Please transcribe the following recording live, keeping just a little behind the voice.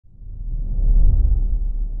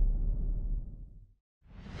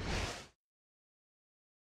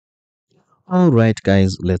All right,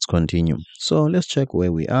 guys, let's continue. So let's check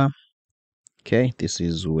where we are. Okay, this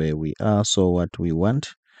is where we are. So what we want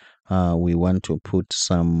to put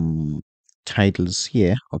some titles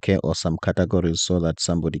here, okay, or some categories so that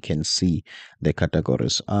somebody can see the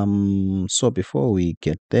categories. So before we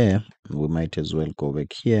get there, we might as well go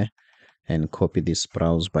back here and copy this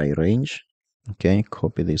browse by range. Okay,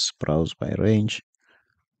 copy this browse by range.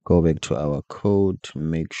 Go back to our code,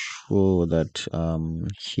 make sure that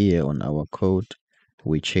here on our code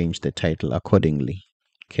we change the title accordingly.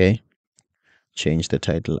 Okay, change the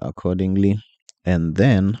title accordingly, and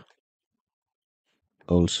then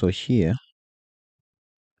also here,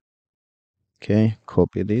 okay,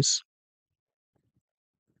 copy this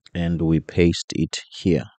and we paste it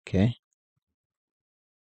here. Okay,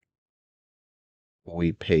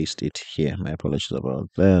 we paste it here. My apologies about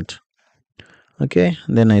that. Okay,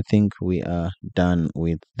 then I think we are done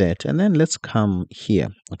with that, and then let's come here.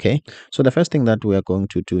 Okay, so the first thing that we are going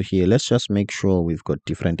to do here, let's just make sure we've got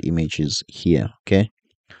different images here. Okay,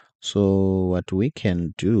 so what we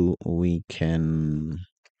can do, we can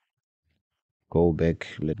go back.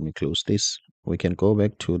 Let me close this. We can go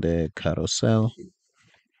back to the carousel.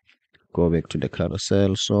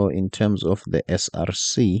 So in terms of the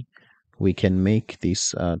SRC, we can make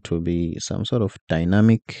this to be some sort of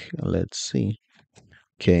dynamic. Let's see.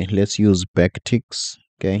 Okay, let's use backticks.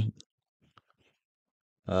 Okay,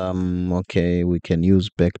 okay, we can use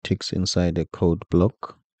backticks inside a code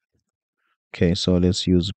block. Okay, so let's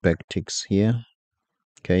use backticks here.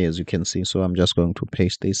 Okay, as you can see, so I'm just going to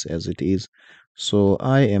paste this as it is. So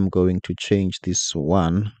I am going to change this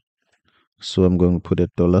one. So I'm going to put a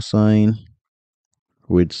 $sign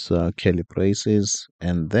with curly braces,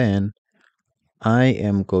 and then I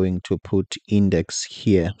am going to put index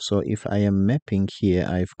here. So if I am mapping here,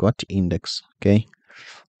 I've got index. Okay,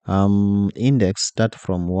 index start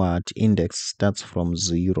from what? Index starts from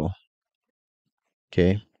 0.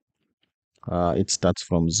 Okay, it starts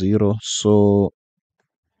from 0, so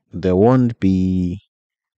there won't be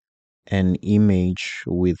an image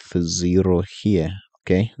with 0 here.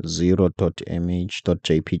 Okay,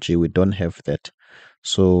 0.image.jpg, we don't have that,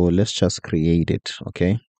 so let's just create it.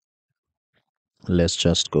 Okay, let's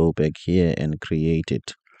just go back here and create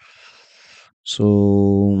it.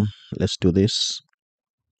 So let's do this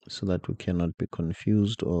so that we cannot be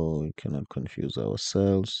confused, or we cannot confuse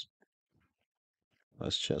ourselves.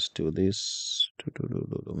 Let's just do this.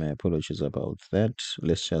 My apologies about that.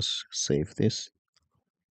 Let's just save this,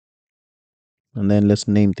 and then let's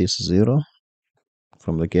name this 0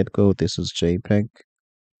 from the get-go. This is JPEG.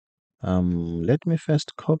 Let me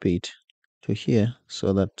first copy it to here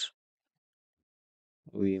so that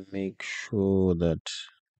we make sure that,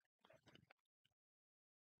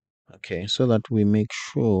 okay, so that we make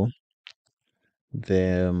sure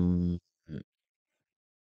the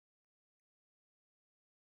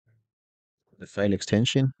file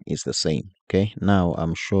extension is the same. Okay, now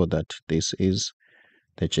I'm sure that this is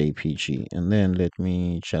the JPG, and then let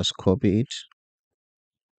me just copy it,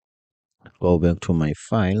 go back to my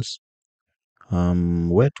files.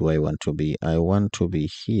 Where do I want to be? I want to be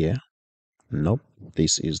here. Nope,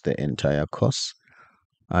 this is the entire course.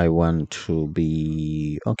 I want to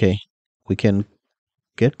be, okay, we can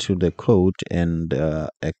get to the code and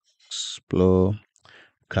explore,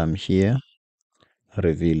 come here,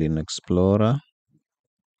 reveal in Explorer,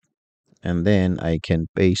 and then I can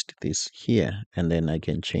paste this here, and then I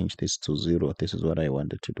can change this to 0. This is what I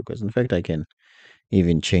wanted to do, because in fact I can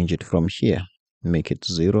even change it from here, make it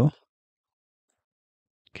 0.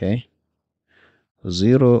 Okay,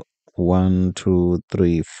 0, 1, 2,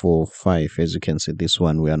 3, 4, 5. As you can see, this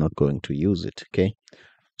one we are not going to use it. Okay,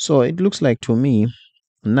 so it looks like to me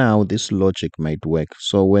now this logic might work.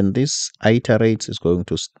 So when this iterates, it's going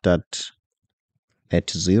to start at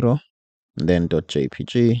 0, then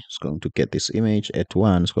 .jpg is going to get this image. At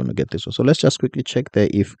 1 is going to get this one. So let's just quickly check there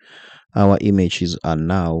if our images are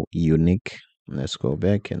now unique. Let's go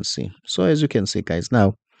back and see. So as you can see, guys,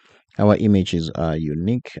 now our images are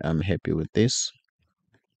unique. I'm happy with this.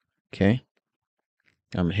 Okay,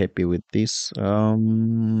 I'm happy with this.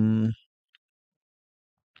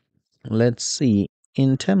 Let's see,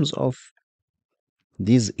 in terms of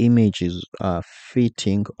these images are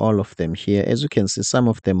fitting, all of them here. As you can see, some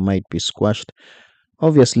of them might be squashed.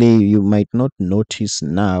 Obviously you might not notice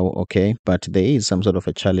now, okay, but there is some sort of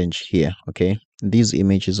a challenge here. Okay, these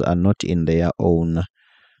images are not in their own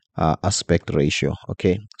aspect ratio.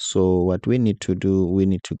 Okay, so what we need to do, we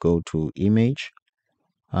need to go to image,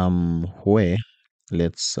 where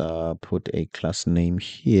let's put a class name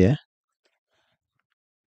here.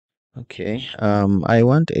 Okay, I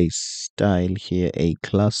want a style here, a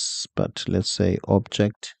class, but let's say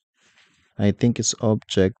object. I think it's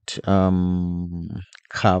object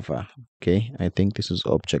cover. Okay, I think this is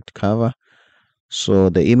object cover. So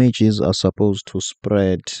the images are supposed to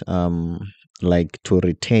spread like to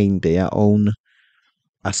retain their own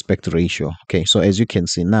aspect ratio. Okay, so as you can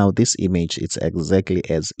see now, this image, it's exactly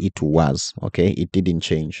as it was. Okay, it didn't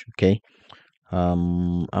change. Okay,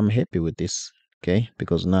 I'm happy with this. Okay,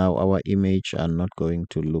 because now our image are not going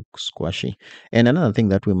to look squashy. And another thing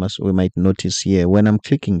that we might notice here, when I'm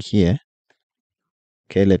clicking here,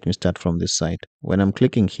 okay, let me start from this side. When I'm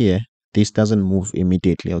clicking here, this doesn't move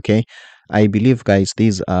immediately. Okay, I believe, guys,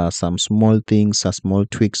 these are some small things, some small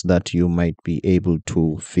tweaks that you might be able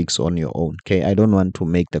to fix on your own. Okay, I don't want to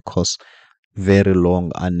make the course very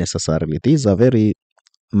long unnecessarily. These are very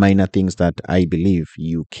minor things that I believe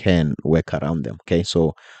you can work around them. Okay,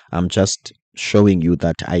 so I'm just showing you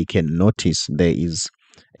that I can notice there is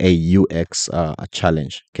a UX a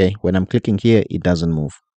challenge. Okay, when I'm clicking here, it doesn't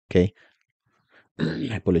move. Okay,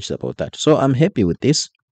 apologies about that. So I'm happy with this.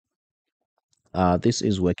 This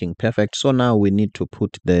is working perfect. So now we need to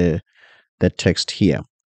put the text here.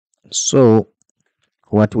 So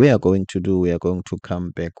what we are going to do, we are going to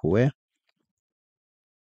come back where?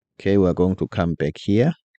 Okay, we're going to come back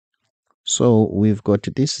here. So we've got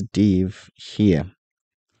this div here.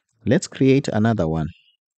 Let's create another one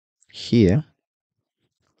here.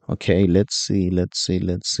 Okay, let's see.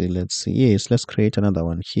 Yes, let's create another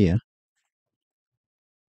one here.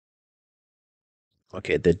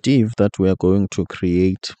 Okay, the div that we are going to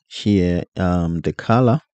create here, the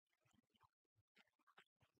color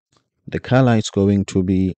is going to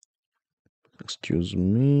be, excuse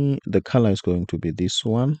me, the color is going to be this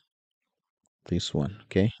one.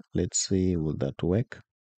 Okay, let's see, will that work?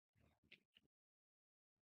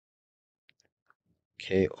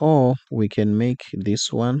 Okay, or we can make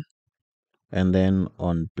this one and then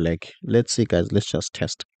on black. Let's see, guys, let's just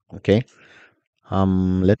test. Okay,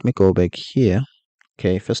 let me go back here.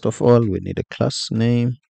 Okay, first of all, we need a class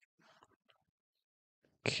name.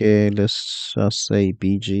 Okay, let's just say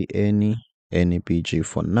bg any bg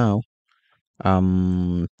for now.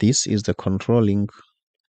 This is the controlling,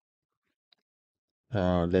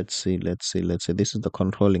 let's see, this is the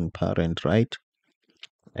controlling parent, right?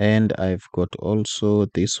 And I've got also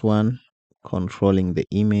this one controlling the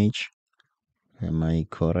image. Am I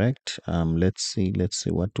correct? Let's see,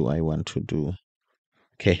 what do I want to do?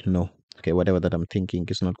 Okay, no. Okay, whatever that I'm thinking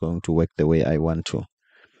is not going to work the way I want to.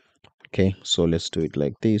 Okay, so let's do it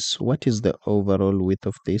like this. What is the overall width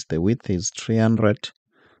of this? The width is 300.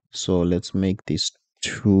 So let's make this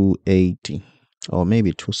 280 or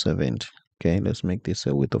maybe 270. Okay, let's make this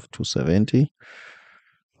a width of 270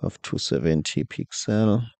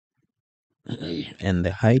 pixel, and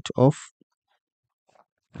the height of,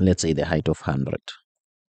 let's say, the height of 100,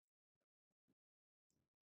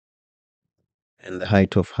 and the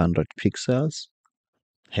height of 100 pixels.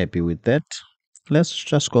 Happy with that. Let's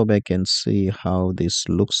just go back and see how this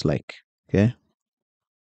looks like. Okay.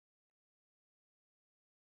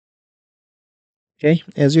 Okay,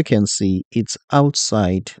 as you can see, it's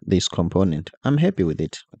outside this component. I'm happy with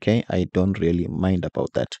it. Okay, I don't really mind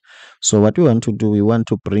about that. So what we want to do, we want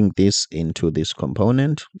to bring this into this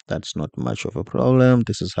component. That's not much of a problem.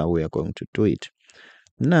 This is how we are going to do it.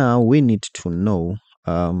 Now we need to know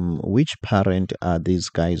which parent are these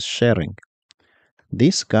guys sharing.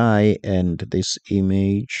 This guy and this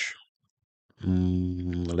image.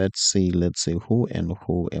 Let's see, who and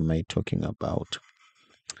who am I talking about?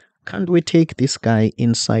 Can't we take this guy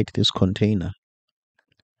inside this container?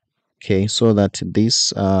 Okay, so that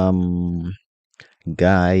this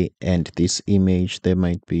guy and this image, there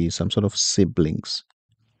might be some sort of siblings.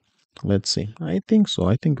 Let's see. I think so.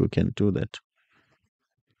 I think we can do that.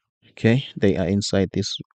 Okay, they are inside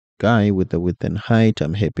this guy with the width and height.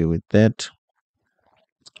 I'm happy with that.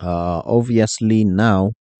 Obviously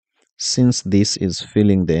now, since this is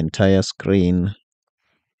filling the entire screen,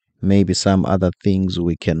 maybe some other things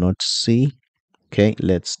we cannot see. Okay,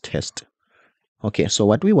 let's test. Okay, so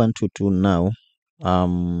what we want to do now,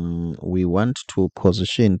 we want to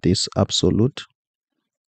position this absolute,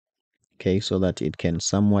 okay, so that it can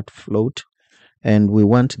somewhat float, and we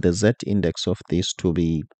want the z index of this to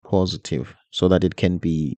be positive so that it can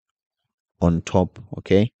be on top.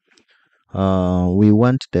 Okay, we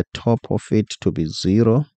want the top of it to be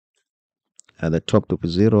 0, the top to be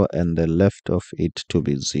 0, and the left of it to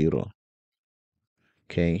be 0.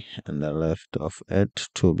 Okay, and the left of it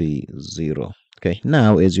to be 0. Okay,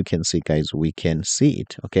 now as you can see, guys, we can see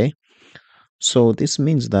it. Okay, so this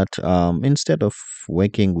means that instead of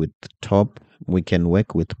working with top, we can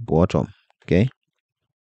work with bottom. Okay,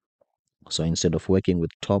 so instead of working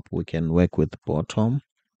with top, we can work with bottom.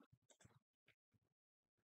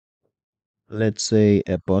 Let's say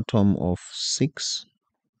a bottom of 6.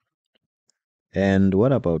 And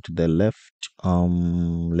what about the left?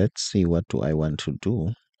 Let's see, what do I want to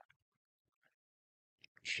do?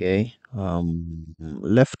 Okay,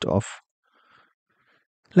 left of,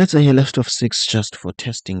 let's say a left of 6 just for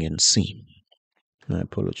testing and see. My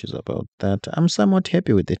apologies about that. I'm somewhat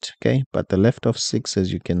happy with it, okay? But the left of 6,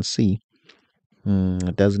 as you can see,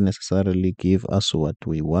 it doesn't necessarily give us what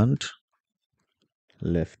we want.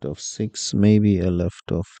 Left of 6, maybe a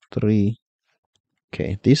left of 3.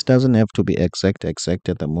 Okay, this doesn't have to be exact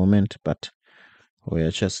at the moment, but we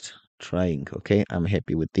are just trying. Okay, I'm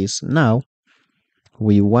happy with this. Now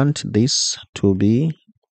we want this to be,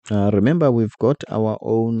 remember we've got our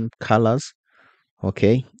own colors,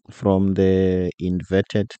 okay, from the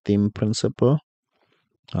inverted theme principle.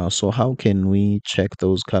 So how can we check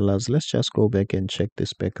those colors? Let's just go back and check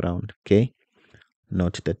this background. Okay,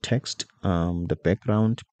 not the text, the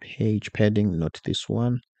background page padding, not this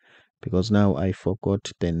one, because now I forgot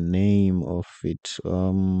the name of it.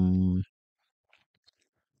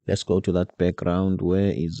 Let's go to that background.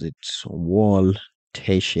 Where is it? Wall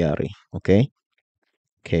tertiary. Okay,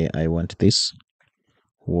 I want this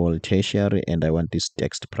wall tertiary, and I want this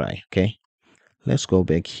text pry. Okay, let's go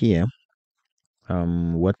back here.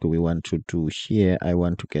 What do we want to do here? I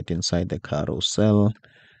want to get inside the carousel,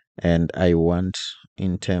 and I want,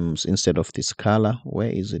 in terms, instead of this color, where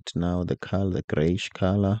is it now? The color, the grayish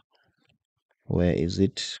color, where is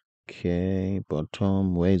it? Okay,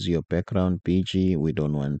 bottom, where is your background? BG, we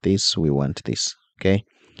don't want this, we want this. Okay,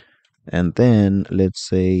 and then let's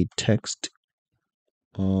say text,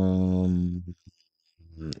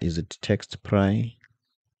 is it text pry?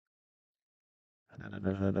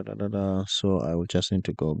 So I will just need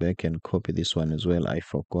to go back and copy this one as well. I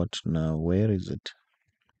forgot now. Where is it?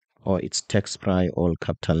 Oh, it's text pry, all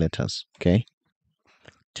capital letters. Okay,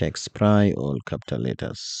 text pry, all capital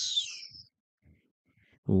letters.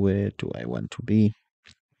 Where do I want to be?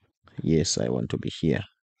 Yes, I want to be here.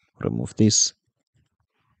 Remove this.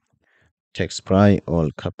 Text pry,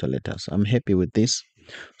 all capital letters. I'm happy with this.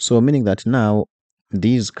 So meaning that now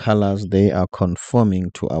these colors, they are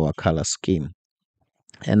conforming to our color scheme.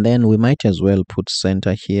 And then we might as well put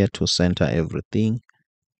center here to center everything.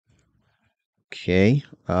 Okay,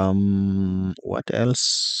 what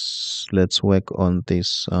else? Let's work on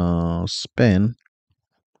this span.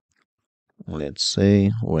 Let's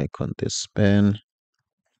say work on this span.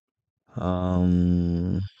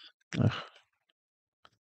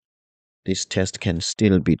 This test can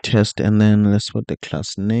still be test, and then let's put the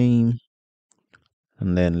class name,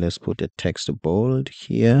 and then let's put a text bold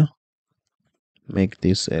here. Make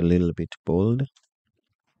this a little bit bold.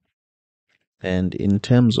 And in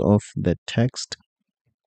terms of the text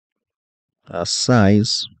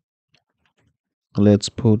size, let's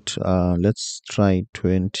put let's try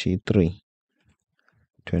 23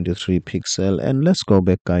 pixel, and let's go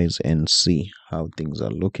back, guys, and see how things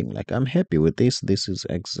are looking like. I'm happy with this. This is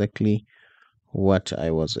exactly what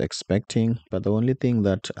I was expecting, but the only thing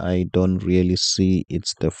that I don't really see,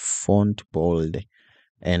 it's the font bold,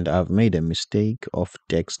 and I've made a mistake of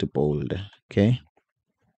text bold. Okay,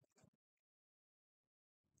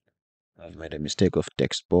 I've made a mistake of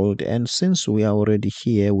text bold, and since we are already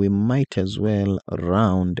here, we might as well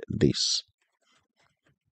round this.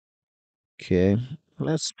 Okay,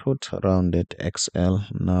 let's put rounded XL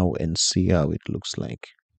now and see how it looks like.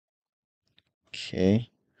 Okay,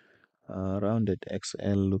 rounded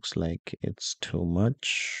XL looks like it's too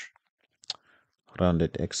much.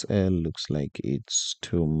 Rounded XL looks like it's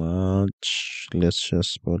too much. Let's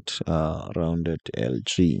just put rounded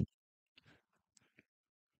LG.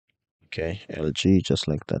 Okay, LG, just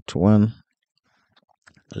like that one.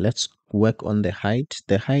 Let's work on the height.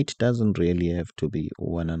 The height doesn't really have to be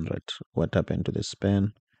 100. What happened to the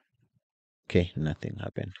span? Okay, nothing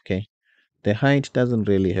happened. Okay, the height doesn't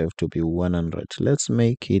really have to be 100. Let's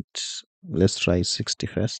make it, let's try 60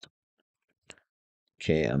 first.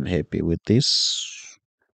 Okay, I'm happy with this.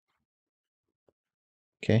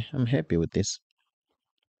 Okay, I'm happy with this.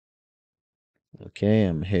 Okay,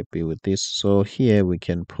 I'm happy with this. So here we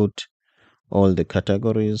can put all the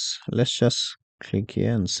categories. Let's just click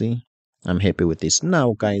here and see. I'm happy with this.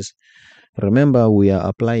 Now, guys, remember we are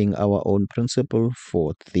applying our own principle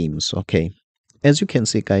for themes. Okay, as you can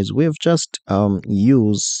see, guys, we've just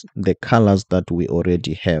used the colors that we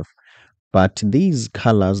already have, but these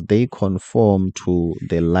colors, they conform to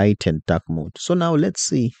the light and dark mode. So now let's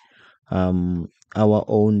see our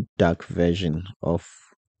own dark version of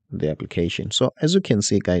the application. So as you can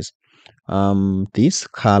see, guys, this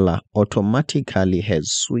color automatically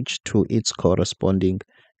has switched to its corresponding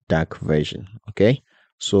dark version. Okay,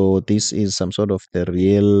 so this is some sort of the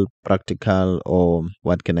real practical, or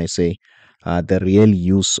what can I say, the real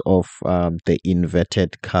use of the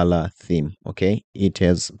inverted color theme. Okay, it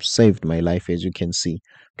has saved my life, as you can see.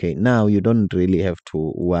 Okay, now you don't really have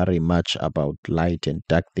to worry much about light and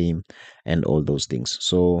dark theme and all those things.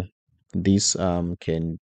 So this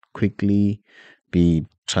can quickly be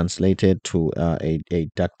translated to a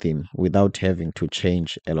dark theme without having to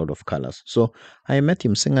change a lot of colors. So I am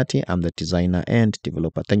Msingathi. I'm the designer and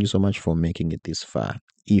developer. Thank you so much for making it this far.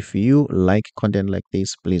 If you like content like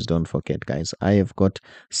this, please don't forget, guys, I have got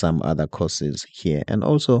some other courses here. And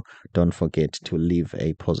also don't forget to leave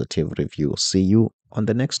a positive review. See you on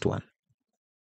the next one.